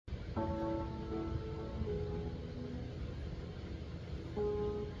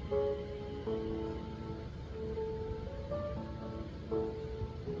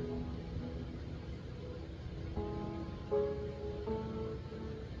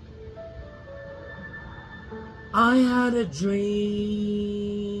I had a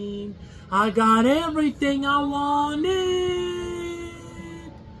dream. I got everything I wanted.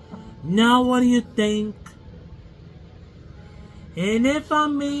 Now what do you think? And if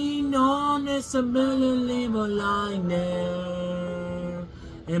I'm being honest, I'm gonna leave a line there.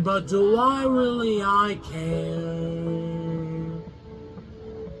 And but do I really care?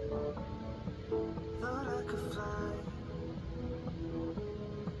 Thought I could fly,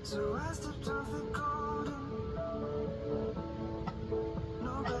 so I stepped off the golden.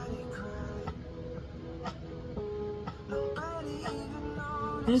 Nobody cried, nobody even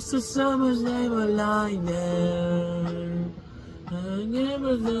noticed. It's the summer's never lying there. And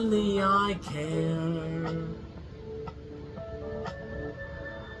never really I care.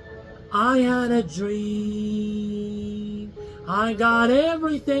 I had a dream. I got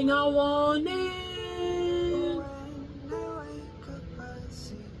everything I wanted. When I wake up, I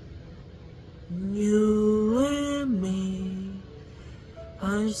see You and me.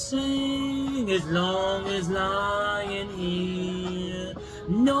 I sing as long as lying here.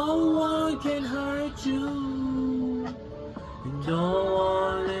 No one can hurt you. Don't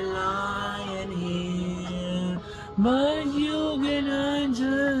wanna lie in here, but you can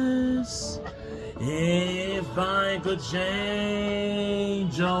unjust. If I could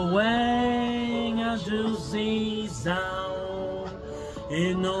change your way, I do see sound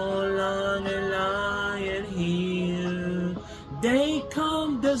and no longer lying here. They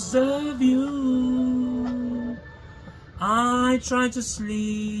come deserve you. I try to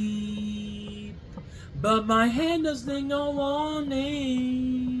sleep, but my head doesn't go on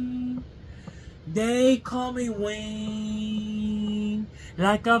it. They call me Wayne,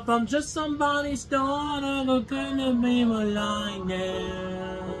 like if I'm just somebody's daughter, but gonna be maligned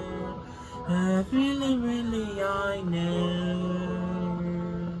there. I feel it really, I know.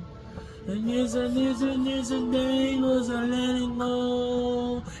 And there's a day was a letting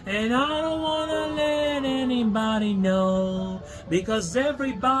go, and I don't wanna let anybody know, because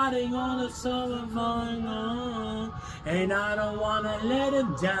everybody gonna suffer going on, and I don't wanna let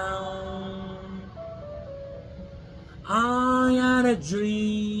it down. I had a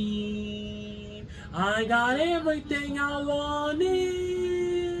dream. I got everything I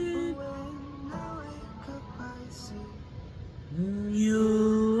wanted. when I wake up, I see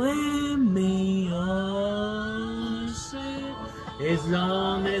You and me are safe. As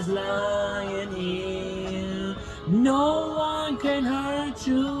long as lying here, no one can hurt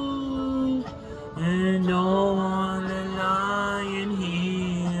you, and no one is lying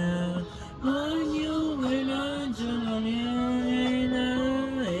here. But you can hurt you.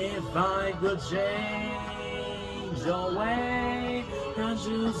 If I could change your way, can't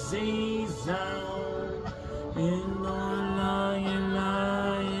you see sound? And all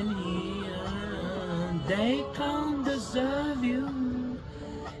lying here, they can't deserve you.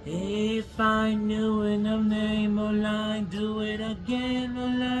 If I knew in the name of line, do it again, oh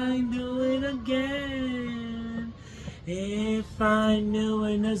line, do it again. If I knew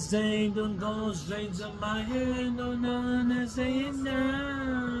in the same, don't go straight to my head, no none to say it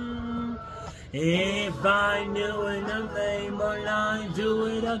now. If I knew in the name of line, do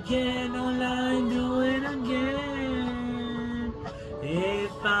it again, oh line, do it again.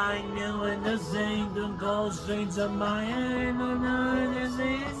 If I knew in the same, don't go straight to my head, no none to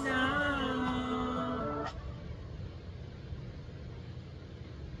say it now.